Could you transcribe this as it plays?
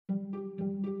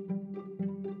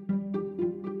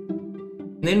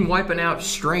And then wiping out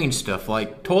strange stuff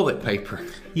like toilet paper.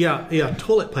 Yeah,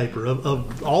 toilet paper.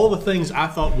 Of all the things I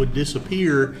thought would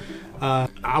disappear,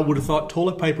 I would have thought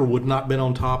toilet paper would not been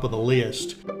on top of the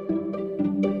list.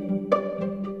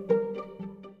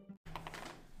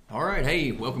 All right,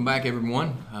 hey, welcome back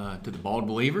everyone to the Bald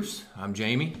Believers. I'm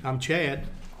Jamie. I'm Chad.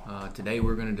 Today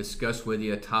we're going to discuss with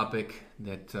you a topic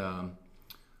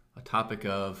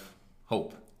of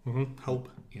hope. Hope.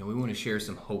 You know, we want to share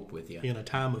some hope with you. In a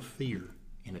time of fear.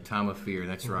 In a time of fear,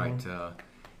 that's right.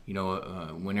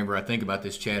 Whenever I think about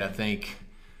this, Chad, I think,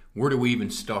 where do we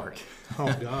even start?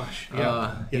 Oh gosh,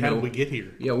 yeah. How did we get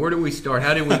here? Yeah, where do we start?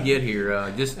 How did we get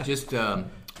here? Just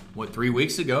 3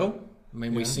 weeks ago? I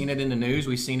mean, we've seen it in the news.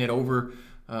 We've seen it over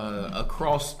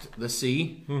across the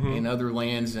sea in other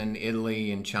lands, in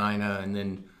Italy and China, and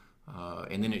then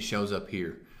it shows up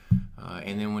here.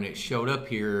 And then when it showed up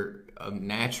here,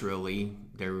 naturally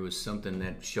there was something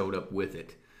that showed up with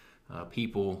it.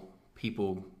 People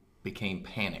became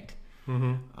panicked.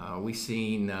 We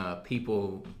seen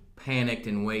people panicked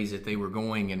in ways that they were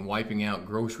going and wiping out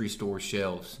grocery store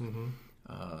shelves.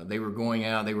 They were going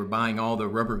out, they were buying all the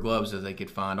rubber gloves that they could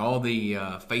find, all the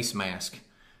face masks,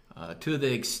 to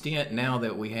the extent now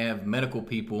that we have medical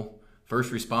people,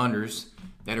 first responders,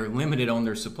 that are limited on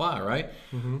their supply, right?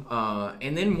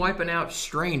 And then wiping out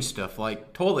strange stuff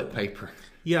like toilet paper.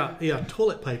 Yeah,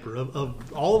 toilet paper.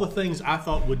 Of all the things I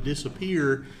thought would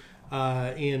disappear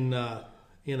in a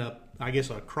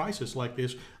crisis like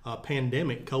this,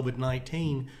 pandemic,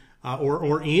 COVID-19,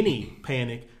 or any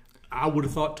panic, I would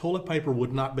have thought toilet paper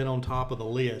would not been on top of the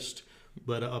list,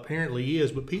 but apparently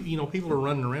is. But people are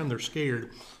running around; they're scared,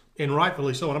 and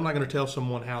rightfully so. And I'm not going to tell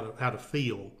someone how to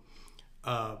feel,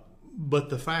 but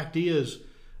the fact is,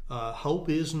 hope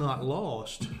is not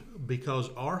lost,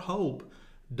 because our hope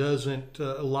doesn't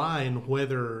lie in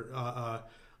whether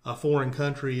a foreign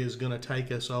country is going to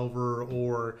take us over,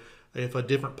 or if a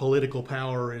different political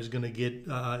power is going to get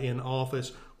in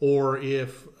office, or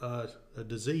if a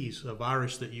disease, a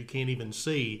virus that you can't even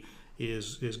see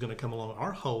is going to come along.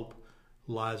 Our hope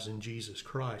lies in Jesus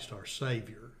Christ, our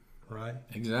Savior, right?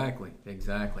 Exactly.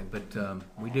 But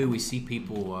we see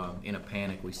people in a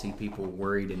panic. We see people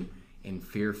worried and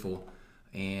fearful,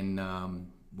 and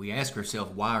we ask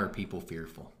ourselves, why are people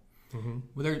fearful?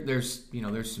 Well, there's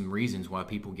some reasons why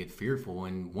people get fearful,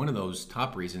 and one of those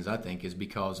top reasons, I think, is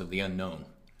because of the unknown.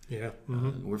 Yeah,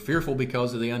 we're fearful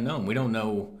because of the unknown. We don't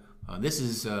know. This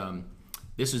is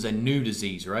a new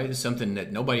disease, right? It's something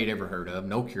that nobody had ever heard of,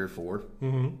 no cure for.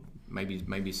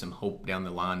 Maybe some hope down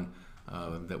the line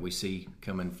that we see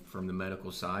coming from the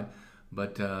medical side.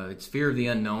 But it's fear of the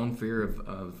unknown, fear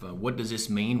of what does this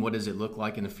mean? What does it look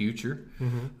like in the future?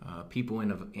 People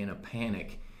in a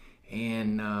panic.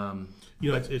 And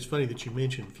it's funny that you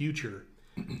mentioned future.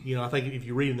 I think if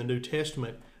you read in the New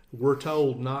Testament, we're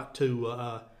told not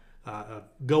to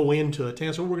go into a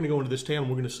town. So we're going to go into this town,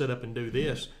 we're going to set up and do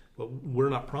this, but we're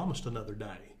not promised another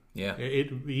day. Yeah.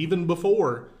 Even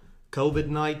before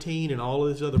COVID-19 and all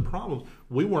of these other problems,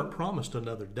 we weren't promised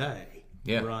another day.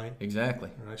 Yeah. Right.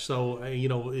 Exactly. Right. So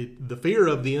the fear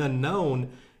of the unknown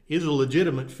is a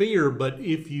legitimate fear, but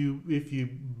if you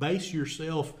base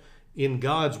yourself in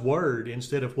God's Word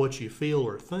instead of what you feel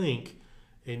or think,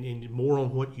 and more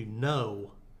on what you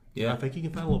know, I think you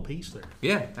can find a little peace there.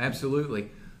 Yeah,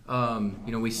 absolutely.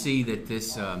 We see that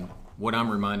this, what I'm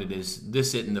reminded is,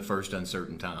 this isn't the first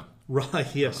uncertain time.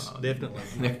 Right, yes, definitely.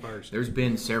 There's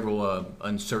been several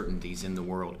uncertainties in the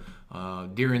world.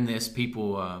 During this,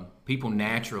 people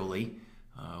naturally,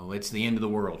 it's the end of the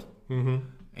world.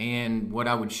 And what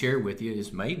I would share with you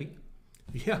is maybe.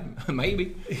 Yeah,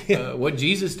 maybe. What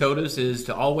Jesus told us is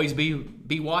to always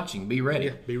be watching, be ready.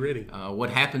 Yeah, be ready. What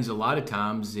happens a lot of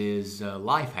times is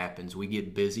life happens. We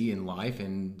get busy in life,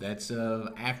 and that's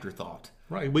afterthought.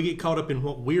 Right. We get caught up in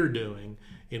what we're doing,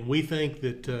 and we think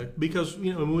that because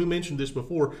and we mentioned this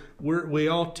before, we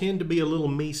all tend to be a little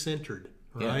me-centered,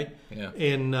 right? Yeah.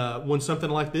 And when something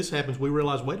like this happens, we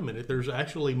realize, wait a minute, there's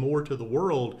actually more to the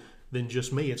world than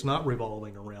just me. It's not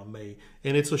revolving around me,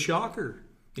 and it's a shocker.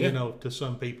 To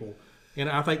some people. And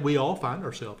I think we all find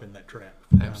ourselves in that trap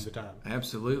from time to time.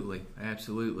 Absolutely.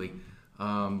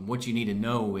 What you need to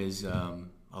know is,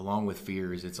 along with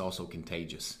fear, is it's also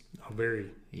contagious. Oh,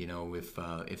 very.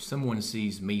 If someone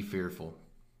sees me fearful,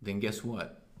 then guess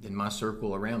what? Then my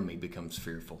circle around me becomes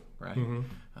fearful, right?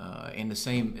 And the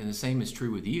same is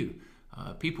true with you.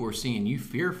 People are seeing you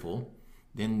fearful,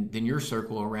 then your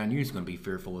circle around you is going to be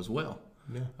fearful as well.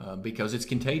 Yeah. Because it's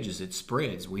contagious. It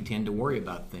spreads. We tend to worry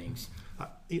about things.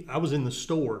 I was in the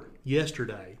store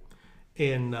yesterday,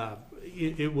 and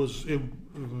it was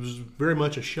very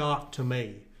much a shock to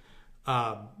me.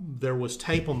 There was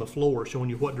tape on the floor showing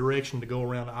you what direction to go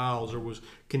around the aisles. There was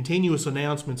continuous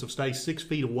announcements of stay 6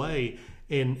 feet away,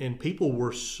 and people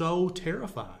were so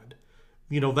terrified.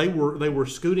 They were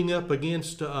scooting up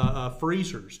against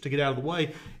freezers to get out of the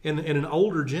way. And an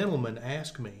older gentleman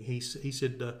asked me. He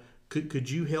said, "Could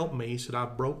you help me?" He said, "I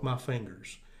broke my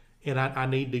fingers, and I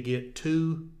need to get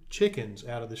 2 chickens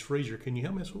out of this freezer. Can you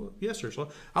help me?" I said, "Well, yes, sir." So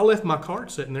I left my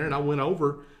cart sitting there, and I went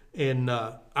over, and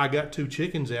I got 2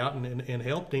 chickens out and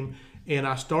helped him. And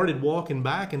I started walking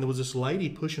back, and there was this lady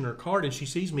pushing her cart, and she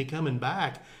sees me coming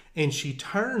back, and she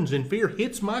turns in fear,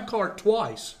 hits my cart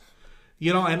twice.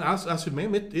 And I said,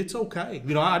 "Ma'am, it's okay."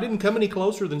 I didn't come any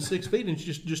closer than 6 feet, and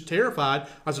she's just terrified.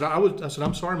 I said,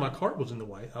 "I'm sorry, my cart was in the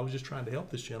way. I was just trying to help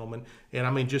this gentleman,"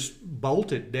 and just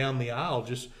bolted down the aisle,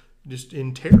 just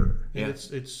in terror. And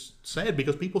it's sad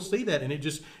because people see that, and it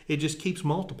just keeps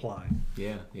multiplying.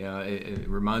 Yeah. It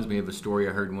reminds me of a story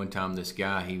I heard one time. This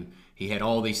guy, he had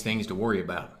all these things to worry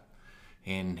about,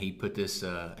 and he put this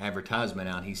advertisement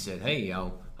out. He said, "Hey,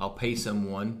 I'll pay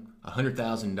someone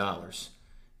 $100,000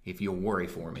 if you'll worry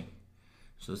for me."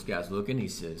 So this guy's looking. He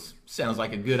says, "Sounds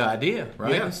like a good idea,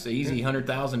 right? Yeah. It's easy,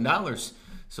 $100,000."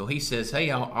 So he says,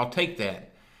 "Hey, I'll take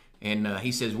that." And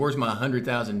he says, "Where's my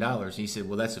 $100,000?" He said,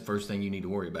 "Well, that's the first thing you need to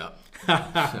worry about."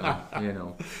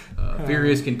 So, fear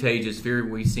is contagious. Fear,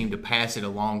 we seem to pass it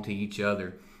along to each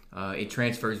other. It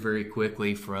transfers very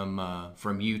quickly from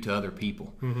you to other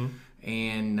people. Mm-hmm.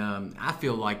 And I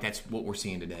feel like that's what we're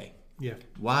seeing today. Yeah.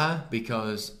 Why?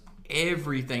 Because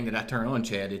everything that I turn on,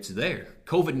 Chad, it's there.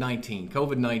 COVID-19,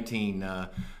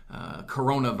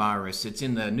 coronavirus. It's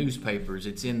in the newspapers.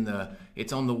 It's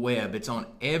on the web. It's on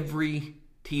every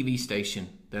TV station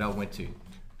that I went to.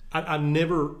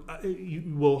 You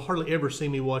will hardly ever see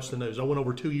me watch the news. I went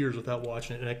over 2 years without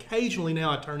watching it, and occasionally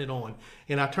now I turn it on.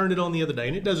 And I turned it on the other day,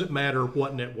 and it doesn't matter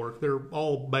what network. They're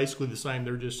all basically the same.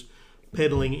 They're just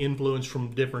peddling influence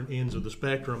from different ends of the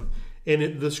spectrum.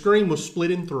 And the screen was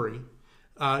split in 3.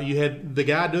 You had the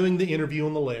guy doing the interview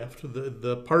on the left,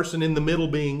 the person in the middle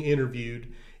being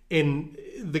interviewed, and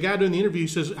the guy doing the interview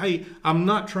says, "Hey, I'm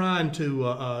not trying to,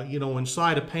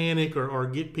 incite a panic or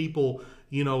get people,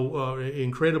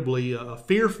 incredibly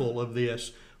fearful of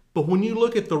this. But when you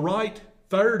look at the right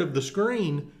third of the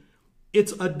screen,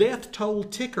 it's a death toll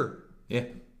ticker." Yeah.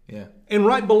 And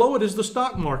right below it is the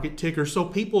stock market ticker. So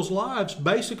people's lives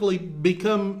basically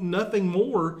become nothing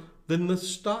more than the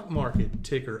stock market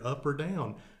ticker, up or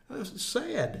down. It's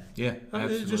sad. Yeah,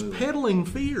 absolutely. It's just peddling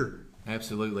fear.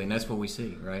 Absolutely, and that's what we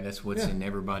see, right? That's what's in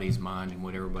everybody's mind and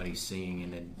what everybody's seeing,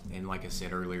 and like I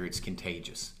said earlier, it's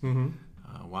contagious. Mm-hmm.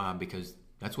 Why? Because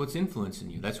that's what's influencing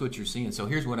you. That's what you're seeing. So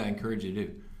here's what I encourage you to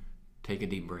do: take a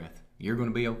deep breath. You're going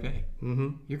to be okay. Mm-hmm.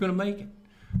 You're going to make it.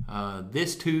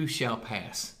 This too shall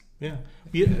pass. Yeah,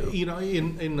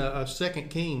 in 2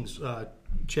 Kings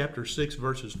chapter 6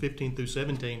 verses 15 through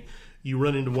 17, you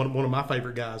run into one of my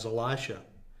favorite guys, Elisha,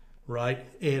 right?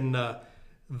 And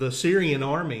the Syrian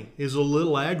army is a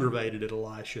little aggravated at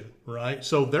Elisha, right?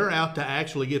 So they're out to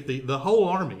actually get the whole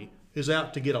army is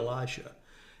out to get Elisha.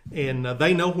 And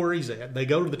they know where he's at. They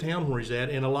go to the town where he's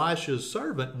at, and Elisha's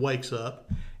servant wakes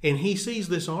up, and he sees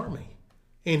this army,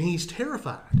 and he's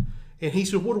terrified. And he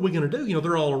said, "What are we going to do?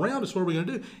 They're all around us. What are we going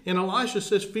to do?" And Elisha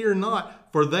says, "Fear not,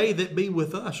 for they that be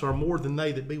with us are more than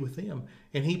they that be with them."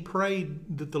 And he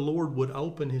prayed that the Lord would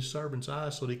open his servant's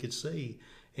eyes so that he could see.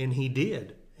 And he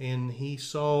did. And he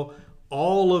saw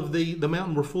all of the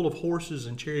mountain were full of horses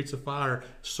and chariots of fire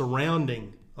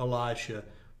surrounding Elisha,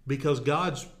 because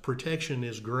God's protection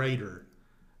is greater,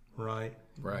 right?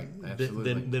 Right,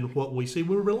 absolutely. Than what we see.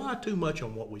 We rely too much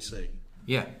on what we see.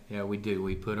 Yeah, we do.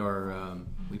 We put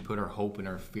our hope and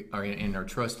our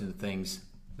trust in the things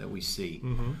that we see.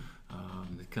 Mm-hmm.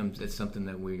 That's something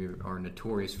that we are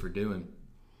notorious for doing.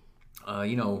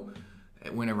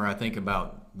 Whenever I think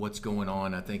about what's going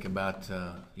on, I think about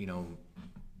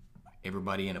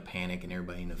everybody in a panic and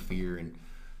everybody in a fear, and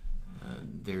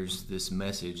there's this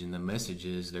message, and the message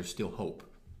is there's still hope.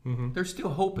 Mm-hmm. There's still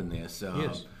hope in this.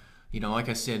 Yes. Like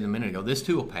I said a minute ago, this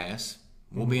too will pass.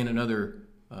 We'll be in another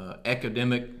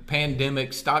epidemic,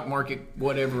 pandemic, stock market,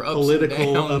 whatever, ups political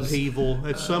and downs. upheaval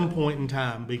at some point in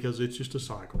time, because it's just a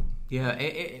cycle. Yeah,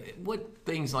 what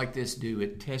things like this do,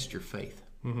 it tests your faith.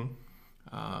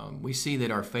 Mm-hmm. We see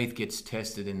that our faith gets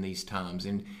tested in these times,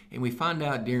 and we find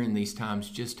out during these times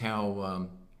just how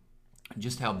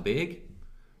big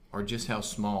or just how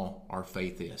small our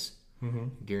faith is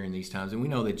during these times. And we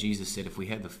know that Jesus said if we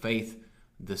have the faith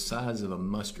the size of a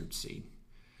mustard seed,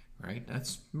 right?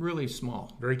 That's really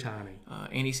small. Very tiny.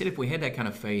 And he said if we had that kind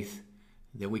of faith,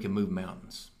 that we can move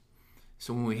mountains.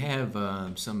 So when we have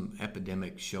some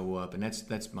epidemic show up, and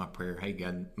that's my prayer. Hey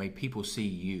God, may people see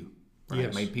you. Right?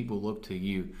 Yes. May people look to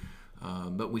you.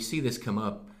 But we see this come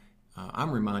up. I'm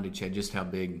reminded, Chad, just how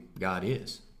big God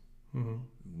is. Mm-hmm.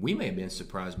 We may have been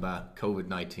surprised by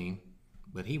COVID-19,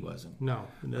 but he wasn't. No,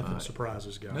 nothing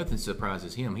surprises God. Nothing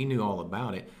surprises him. He knew all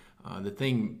about it. The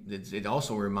thing that it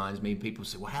also reminds me, people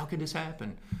say, well, how could this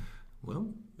happen?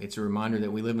 Well, it's a reminder that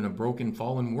we live in a broken,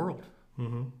 fallen world.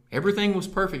 Mm-hmm. Everything was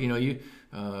perfect.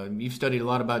 You've studied a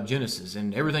lot about Genesis,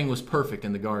 and everything was perfect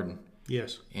in the garden.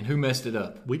 Yes. And who messed it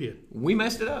up? We did. We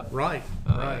messed it up. Right.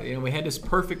 Right. We had this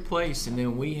perfect place, and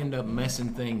then we end up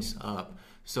messing things up.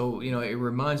 So, it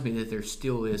reminds me that there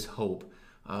still is hope.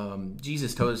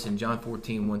 Jesus told us in John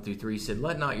 14, 1-3, he said,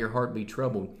 let not your heart be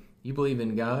troubled. You believe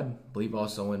in God, believe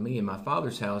also in me. In my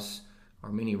Father's house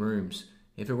are many rooms.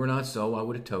 If it were not so, I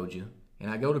would have told you.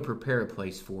 And I go to prepare a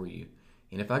place for you.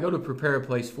 And if I go to prepare a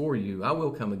place for you, I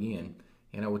will come again,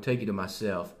 and I will take you to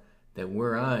myself, that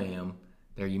where I am,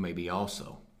 there you may be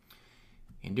also.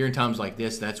 And during times like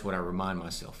this, that's what I remind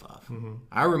myself of. Mm-hmm.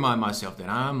 I remind myself that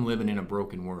I'm living in a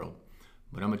broken world,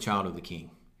 but I'm a child of the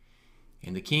King.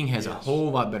 And the King has a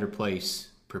whole lot better place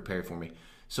prepared for me.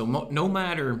 So no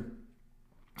matter,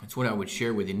 that's what I would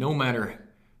share with you, no matter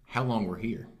how long we're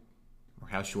here or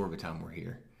how short of a time we're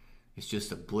here, it's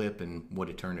just a blip in what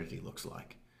eternity looks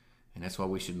like. And that's why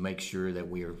we should make sure that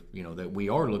we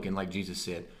are looking, like Jesus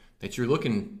said, that you're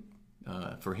looking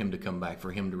for him to come back,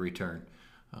 for him to return.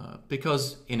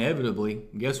 Because inevitably,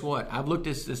 guess what? I've looked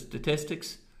at the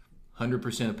statistics,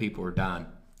 100% of people are dying.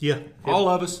 Yeah. All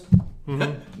of us.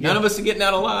 Mm-hmm. None of us are getting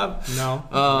out alive.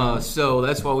 No. So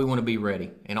that's why we want to be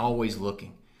ready and always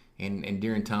looking. And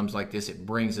during times like this, it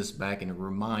brings us back and it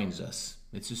reminds us.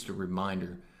 It's just a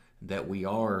reminder that we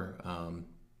are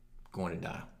going to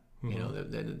die.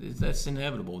 Mm-hmm. That's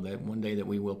inevitable, that one day that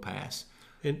we will pass.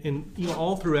 And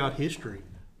all throughout history,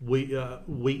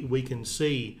 we can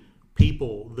see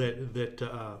people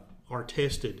that are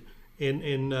tested,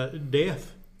 and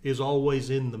death is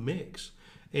always in the mix.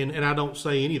 And I don't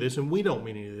say any of this, and we don't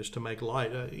mean any of this to make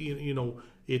light.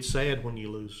 It's sad when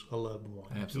you lose a loved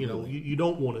one. Absolutely. You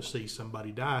don't want to see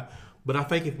somebody die. But I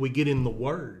think if we get in the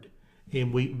Word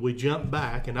and we jump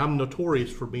back, and I'm notorious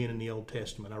for being in the Old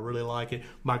Testament. I really like it.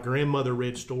 My grandmother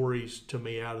read stories to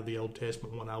me out of the Old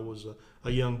Testament when I was a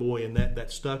young boy, and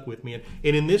that stuck with me. And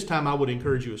in this time, I would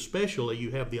encourage you, especially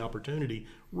you have the opportunity,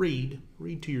 read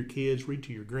to your kids, read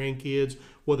to your grandkids,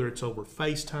 whether it's over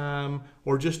FaceTime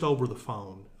or just over the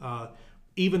phone.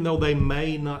 Even though they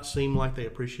may not seem like they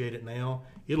appreciate it now,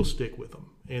 it'll stick with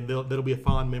them, and that'll be a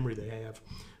fond memory they have.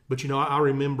 But I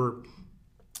remember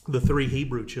the three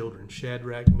Hebrew children,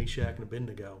 Shadrach, Meshach, and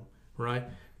Abednego, right?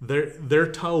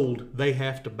 They're told they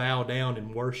have to bow down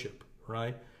and worship,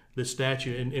 right? The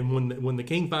statue. And when the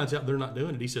king finds out they're not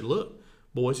doing it, he said, look,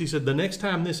 boys, he said, the next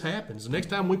time this happens, the next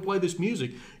time we play this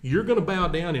music, you're going to bow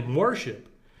down and worship.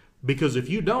 Because if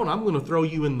you don't, I'm going to throw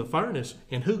you in the furnace,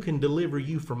 and who can deliver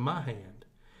you from my hand?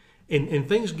 And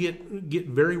things get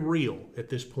very real at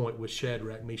this point with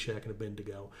Shadrach, Meshach, and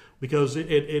Abednego. Because at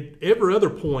every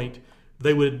other point,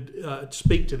 they would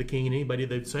speak to the king, and anybody,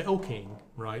 they'd say, "Oh, king,"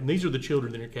 right? And these are the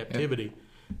children that are in captivity.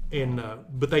 Yep.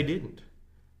 But they didn't.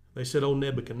 They said, "Oh,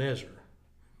 Nebuchadnezzar."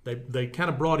 They kind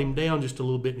of brought him down just a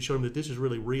little bit and showed him that this is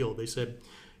really real. They said,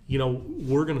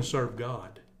 we're going to serve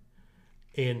God,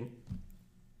 and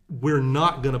we're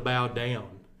not going to bow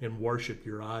down and worship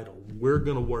your idol. We're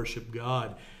going to worship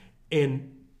God.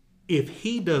 And if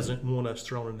he doesn't want us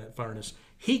thrown in that furnace,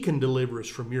 he can deliver us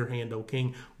from your hand, O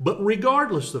king. But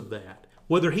regardless of that,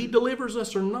 whether he delivers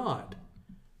us or not,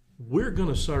 we're going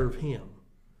to serve him,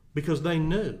 because they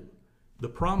knew the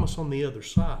promise on the other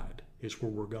side is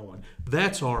where we're going.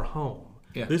 That's our home.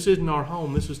 Yeah. This isn't our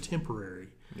home. This is temporary.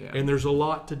 Yeah. And there's a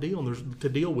lot to deal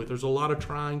with. There's a lot of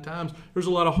trying times. There's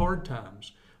a lot of hard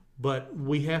times. But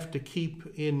we have to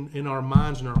keep in our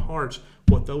minds and our hearts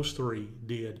what those three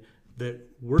did, that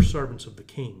we're servants of the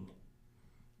King.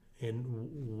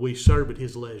 And we serve at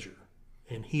his leisure.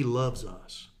 And he loves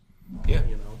us. Yeah.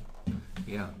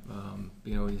 Yeah.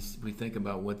 We think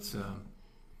about what's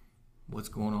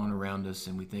going on around us,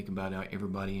 and we think about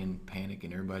everybody in panic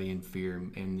and everybody in fear,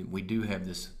 and we do have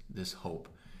this hope.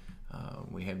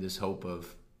 We have this hope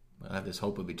of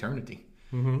eternity.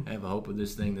 Mm-hmm. I have a hope of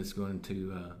this thing that's going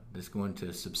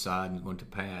to subside and going to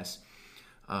pass.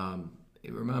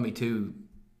 It reminded me too.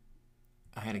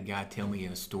 I had a guy tell me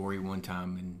a story one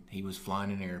time, and he was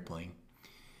flying an airplane,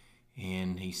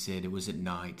 and he said it was at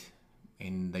night,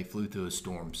 and they flew through a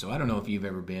storm. So I don't know if you've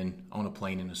ever been on a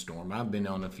plane in a storm. I've been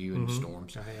on a few in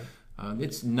storms. I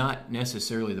it's not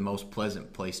necessarily the most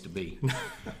pleasant place to be.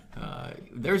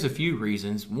 There's a few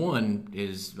reasons. One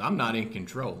is I'm not in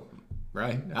control,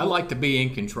 right? I like to be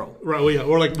in control. Right, we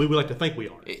would like to think we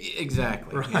are.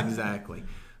 Exactly, right. Exactly.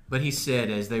 But he said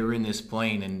as they were in this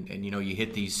plane and you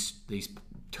hit these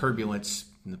turbulence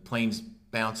and the plane's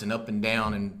bouncing up and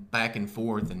down and back and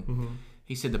forth, and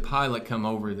he said the pilot come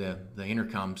over the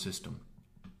intercom system,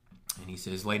 and he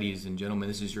says, ladies and gentlemen,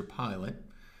 this is your pilot.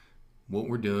 What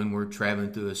we're doing, we're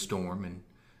traveling through a storm, and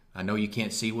I know you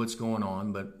can't see what's going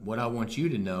on, but what I want you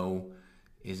to know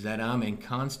is that I'm in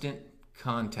constant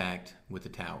contact with the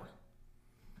tower.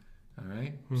 All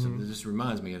right? So this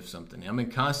reminds me of something. I'm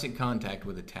in constant contact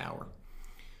with the tower.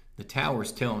 The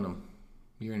tower's telling them,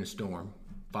 you're in a storm,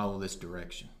 follow this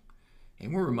direction.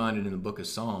 And we're reminded in the book of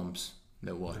Psalms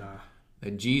that what?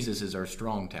 That Jesus is our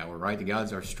strong tower, right? That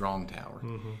God's our strong tower.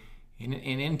 And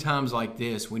in times like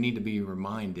this, we need to be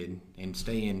reminded and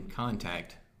stay in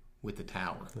contact with the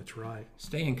tower. That's right.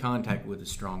 Stay in contact with the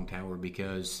strong tower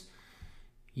because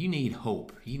you need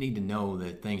hope. You need to know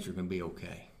that things are going to be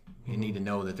okay. You need to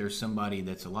know that there's somebody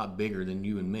that's a lot bigger than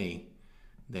you and me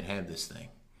that have this thing.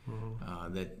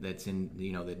 That's in,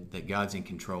 that God's in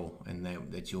control and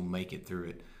that you'll make it through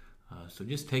it. So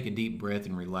just take a deep breath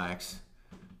and relax.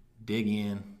 Dig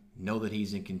in. Know that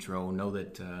He's in control. Know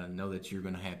that you're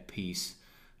going to have peace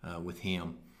with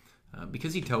Him,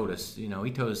 because He told us. He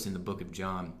told us in the book of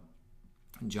John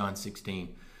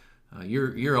 16.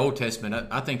 Your Old Testament.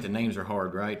 I think the names are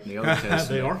hard, right? The Old Testament.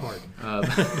 They are hard.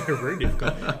 They're very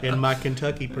difficult, and my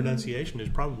Kentucky pronunciation is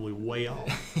probably way off.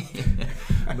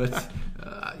 But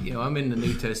I'm in the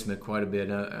New Testament quite a bit.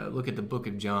 Look at the book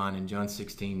of John. In John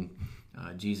 16,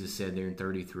 Jesus said there in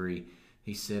 33.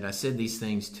 He said, I said these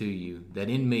things to you, that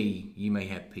in me you may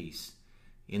have peace.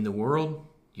 In the world,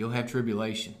 you'll have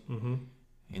tribulation.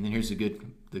 And then here's the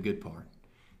good part.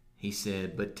 He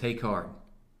said, but take heart,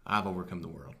 I've overcome the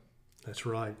world. That's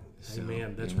right.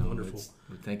 Amen. So, That's wonderful.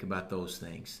 We think about those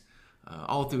things.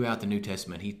 All throughout the New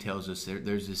Testament, he tells us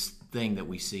there's this thing that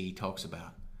we see, he talks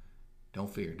about.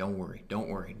 Don't fear, don't worry, don't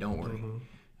worry, don't worry.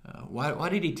 Why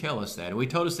did he tell us that? Well, he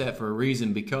told us that for a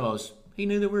reason, because he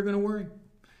knew that we were going to worry.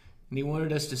 And he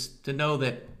wanted us to know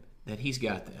that he's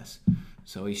got this.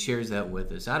 So he shares that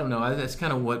with us. I don't know. That's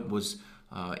kind of what was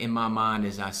in my mind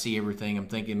as I see everything. I'm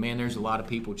thinking, man, there's a lot of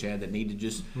people, Chad, that need to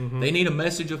just, they need a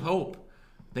message of hope.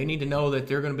 They need to know that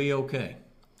they're going to be okay,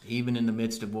 even in the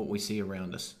midst of what we see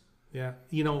around us. Yeah.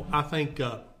 I think,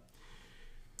 like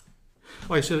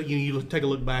I said, you take a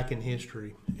look back in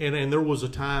history, and there was a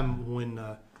time when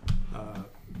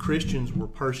Christians were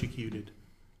persecuted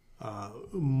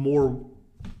more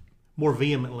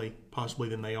vehemently, possibly,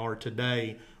 than they are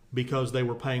today, because they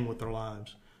were paying with their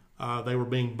lives. They were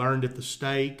being burned at the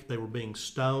stake. They were being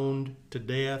stoned to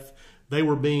death. They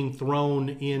were being thrown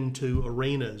into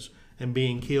arenas and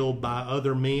being killed by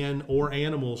other men or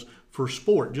animals for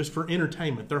sport, just for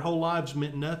entertainment. Their whole lives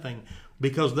meant nothing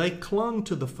because they clung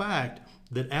to the fact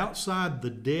that outside the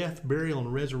death, burial,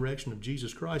 and resurrection of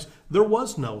Jesus Christ, there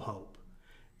was no hope.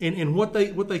 And what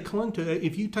they clung to,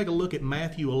 if you take a look at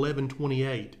Matthew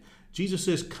 11:28, Jesus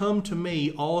says, come to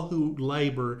me, all who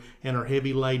labor and are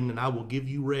heavy laden, and I will give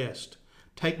you rest.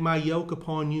 Take my yoke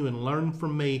upon you and learn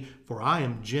from me, for I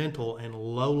am gentle and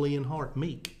lowly in heart,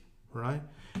 meek, right?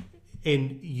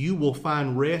 And you will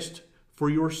find rest for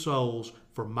your souls,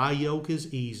 for my yoke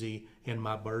is easy and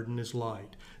my burden is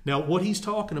light. Now, what he's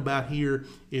talking about here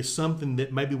is something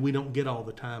that maybe we don't get all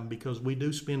the time, because we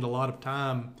do spend a lot of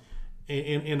time,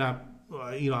 and I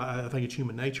think it's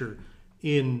human nature,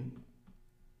 in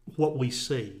what we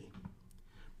see.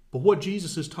 But what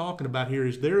Jesus is talking about here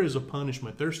is there is a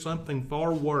punishment. There's something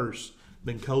far worse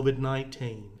than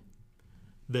COVID-19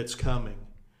 that's coming,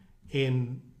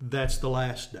 and that's the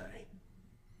last day.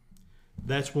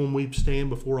 That's when we stand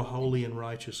before a holy and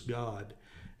righteous God.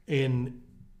 And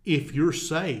if you're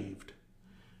saved,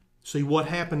 see what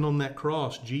happened on that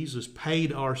cross. Jesus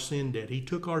paid our sin debt. He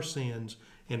took our sins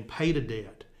and paid a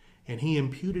debt. And He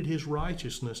imputed His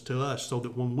righteousness to us, so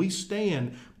that when we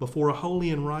stand before a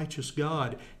holy and righteous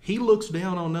God, He looks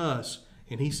down on us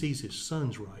and He sees His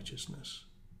Son's righteousness.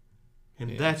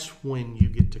 And that's when you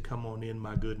get to come on in,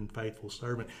 my good and faithful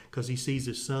servant, because He sees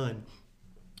His Son.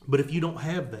 But if you don't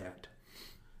have that,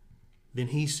 then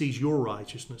He sees your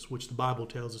righteousness, which the Bible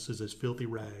tells us is as filthy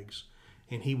rags,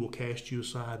 and He will cast you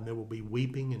aside, and there will be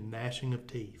weeping and gnashing of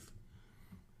teeth.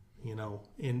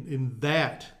 And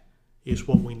that is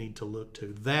what we need to look to.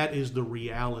 That is the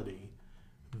reality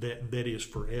that is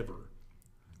forever.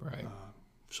 Right.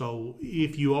 So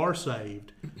if you are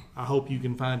saved, I hope you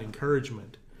can find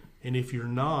encouragement. And if you're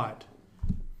not,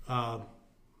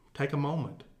 take a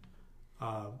moment.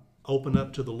 Open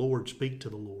up to the Lord. Speak to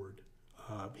the Lord.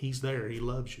 He's there. He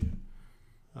loves you.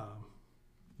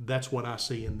 That's what I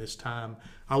see in this time.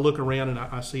 I look around and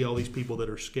I see all these people that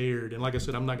are scared. And like I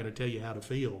said, I'm not going to tell you how to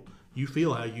feel. You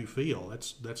feel how you feel.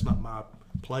 That's not my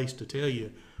place to tell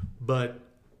you. But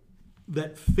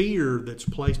that fear that's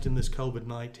placed in this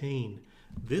COVID-19,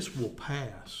 this will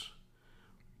pass.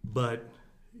 But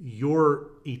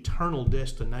your eternal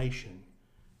destination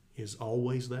is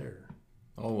always there.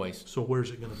 Always. So where's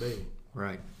it going to be?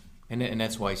 Right. And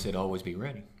that's why he said always be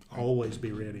ready. Always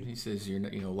be ready. He says,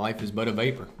 life is but a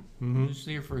vapor. Mm-hmm. Just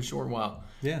here for a short while.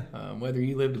 Yeah. Whether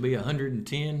you live to be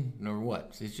 110 or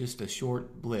what, it's just a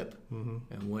short blip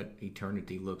Mm-hmm. and what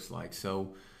eternity looks like.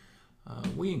 So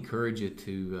we encourage you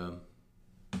to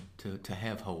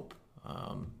have hope,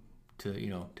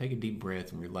 to take a deep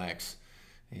breath and relax.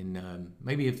 And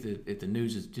maybe if the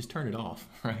news is, just turn it off,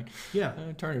 right? Yeah.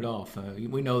 Turn it off.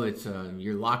 We know that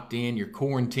you're locked in, you're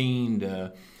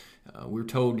quarantined. We're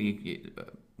told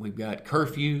we've got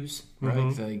curfews, right?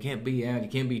 Mm-hmm. So you can't be out, you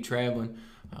can't be traveling.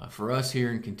 For us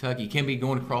here in Kentucky, you can't be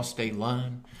going across state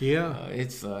line. Yeah.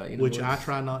 Which I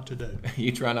try not to do.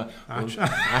 You try not. Well, I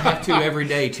have to every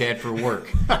day, Chad, for work.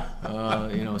 So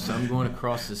I'm going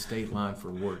across the state line for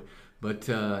work. But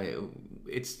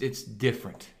it's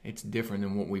different. It's different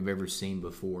than what we've ever seen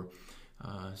before.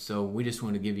 So we just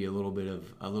want to give you a little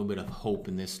bit of hope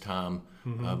in this time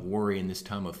Mm-hmm. of worry, in this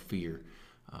time of fear.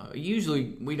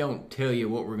 Usually we don't tell you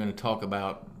what we're going to talk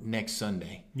about next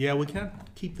Sunday. Yeah, we kind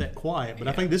of keep that quiet, but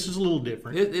I think this is a little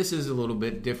different. This is a little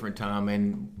bit different time,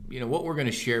 and what we're going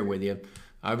to share with you.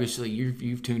 Obviously,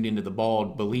 you've tuned into the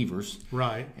Bald Believers,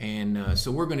 Right. And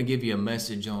so we're going to give you a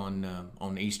message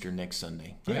on Easter next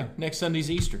Sunday. Right? Yeah. Next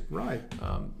Sunday's Easter. Right.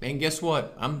 And guess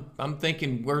what? I'm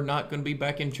thinking we're not going to be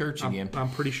back in church again. I'm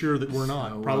pretty sure that we're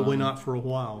not. So, Probably not for a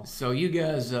while. So you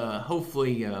guys,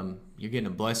 hopefully, you're getting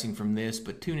a blessing from this.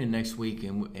 But tune in next week,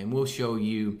 and we'll show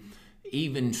you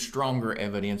even stronger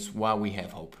evidence why we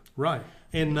have hope. Right.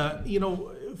 And,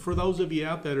 for those of you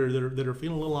out there that are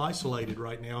feeling a little isolated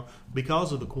right now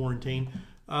because of the quarantine,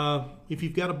 if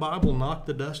you've got a Bible, knock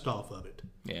the dust off of it.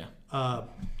 Yeah.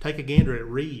 Take a gander at it,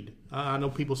 read. I know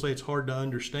people say it's hard to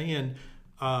understand.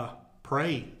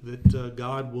 Pray that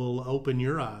God will open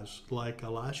your eyes like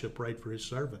Elisha prayed for his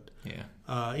servant.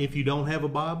 Yeah. If you don't have a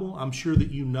Bible, I'm sure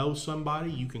that you know somebody.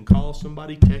 You can call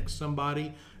somebody, text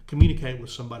somebody, communicate with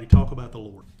somebody, talk about the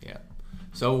Lord. Yeah.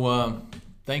 So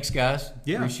thanks, guys.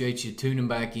 Yeah. Appreciate you tuning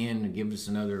back in and give us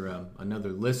another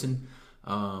listen.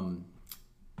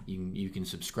 You can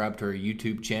subscribe to our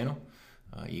YouTube channel.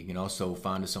 You can also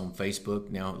find us on Facebook.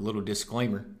 Now, a little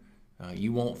disclaimer.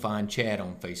 You won't find Chad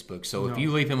on Facebook. So if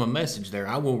you leave him a message there,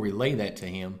 I will relay that to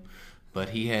him. But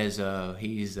he's no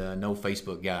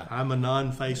Facebook guy. I'm a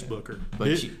non-Facebooker. But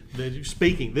this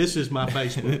is my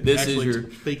Facebook. This Actually, is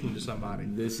your speaking to somebody.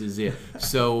 This is it.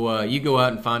 So you go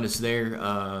out and find us there.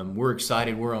 We're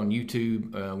excited. We're on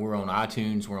YouTube. We're on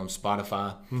iTunes. We're on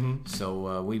Spotify. Mm-hmm.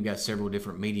 So we've got several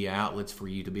different media outlets for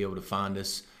you to be able to find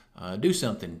us. Do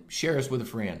something. Share us with a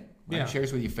friend. Right? Yeah. Share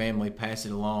us with your family. Pass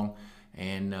it along.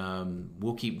 And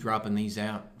we'll keep dropping these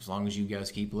out as long as you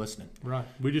guys keep listening. Right.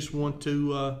 We just want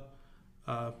to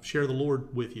share the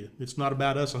Lord with you. It's not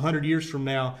about us. 100 years from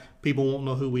now, people won't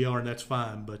know who we are, and that's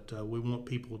fine. But we want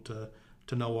people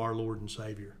to know our Lord and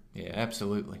Savior. Yeah,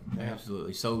 absolutely. Yeah.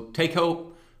 Absolutely. So take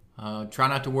hope. Try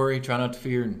not to worry. Try not to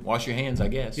fear. And wash your hands, I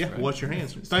guess. Yeah, right? wash your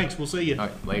hands. Thanks. We'll see you. All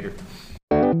right, later.